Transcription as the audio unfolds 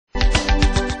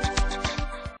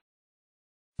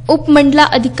उप मंडला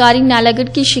अधिकारी नालागढ़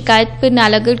की शिकायत पर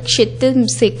नालागढ़ क्षेत्र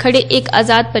से खड़े एक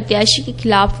आजाद प्रत्याशी के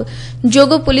खिलाफ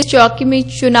जोगो पुलिस चौकी में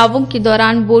चुनावों के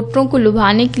दौरान वोटरों को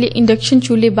लुभाने के लिए इंडक्शन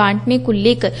चूल्हे बांटने को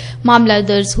लेकर मामला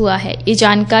दर्ज हुआ है। ये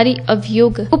जानकारी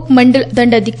अभियोग उप मंडल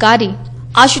दंडाधिकारी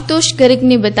आशुतोष गर्ग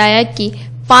ने बताया कि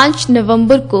 5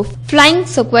 नवंबर को फ्लाइंग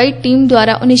स्क्वाड टीम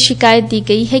द्वारा उन्हें शिकायत दी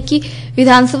गई है कि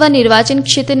विधानसभा निर्वाचन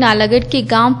क्षेत्र नालागढ़ के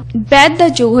गांव बैदा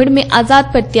जोहड़ में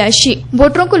आजाद प्रत्याशी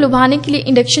वोटरों को लुभाने के लिए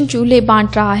इंडक्शन चूल्हे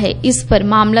बांट रहा है। इस पर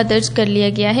मामला दर्ज कर लिया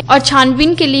गया है और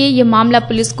छानबीन के लिए यह मामला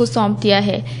पुलिस को सौंप दिया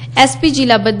है। एसपी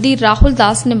जिला बद्दी राहुल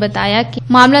दास ने बताया कि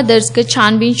मामला दर्ज कर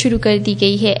छानबीन शुरू कर दी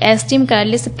गई है। एसडीएम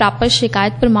कार्यालय से प्राप्त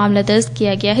शिकायत पर मामला दर्ज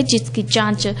किया गया है, जिसकी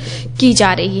जाँच की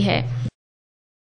जा रही है।